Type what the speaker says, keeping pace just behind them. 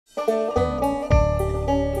Hey,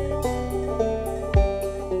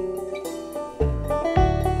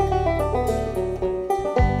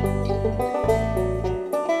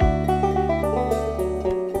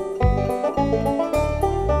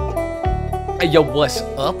 yo, what's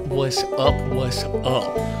up? What's up? What's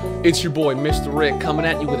up? It's your boy, Mr. Rick, coming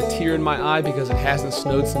at you with a tear in my eye because it hasn't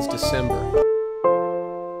snowed since December.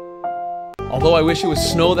 Although I wish it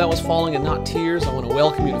was snow that was falling and not tears, I want to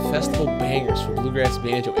welcome you to Festival Bangers for Bluegrass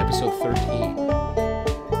Banjo, episode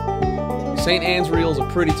 13. St. Anne's Reel is a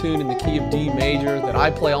pretty tune in the key of D major that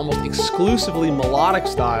I play almost exclusively melodic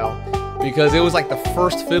style because it was like the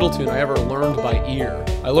first fiddle tune I ever learned by ear.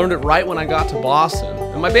 I learned it right when I got to Boston,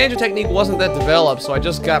 and my banjo technique wasn't that developed, so I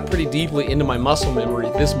just got pretty deeply into my muscle memory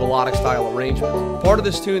this melodic style arrangement. Part of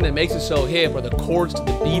this tune that makes it so hip are the chords to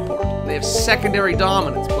the B part. They have secondary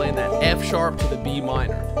dominance, playing that F sharp to the B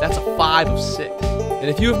minor. That's a 5 of 6. And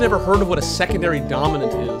if you have never heard of what a secondary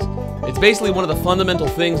dominant is, it's basically one of the fundamental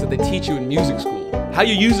things that they teach you in music school. How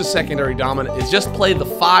you use a secondary dominant is just play the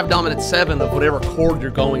 5 dominant 7 of whatever chord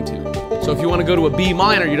you're going to. So if you want to go to a B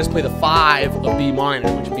minor, you just play the 5 of B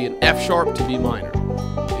minor, which would be an F sharp to B minor.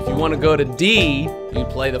 If you want to go to D, you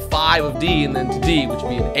play the 5 of D and then to D, which would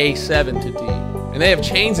be an A7 to D. And they have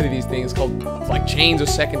chains of these things called like chains of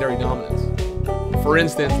secondary dominants. For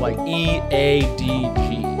instance, like E, A, D,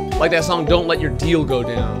 G. Like that song, Don't Let Your Deal Go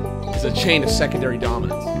Down, is a chain of secondary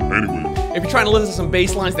dominants. Anyway, if you're trying to listen to some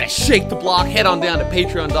bass lines that shake the block, head on down to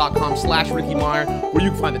patreon.com/RickyMier, where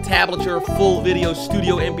you can find the tablature, full videos,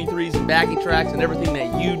 studio MP3s, and backing tracks, and everything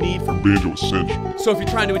that you need for Banjo Ascension. So if you're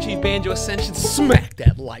trying to achieve Banjo Ascension, smack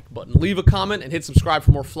that like button, leave a comment, and hit subscribe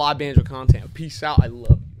for more fly banjo content. Peace out, I love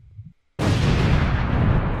you.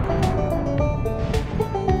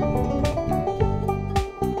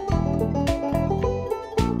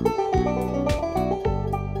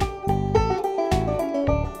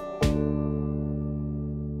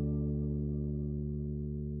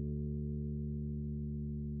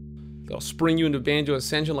 That'll spring you into Banjo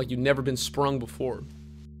Ascension like you've never been sprung before.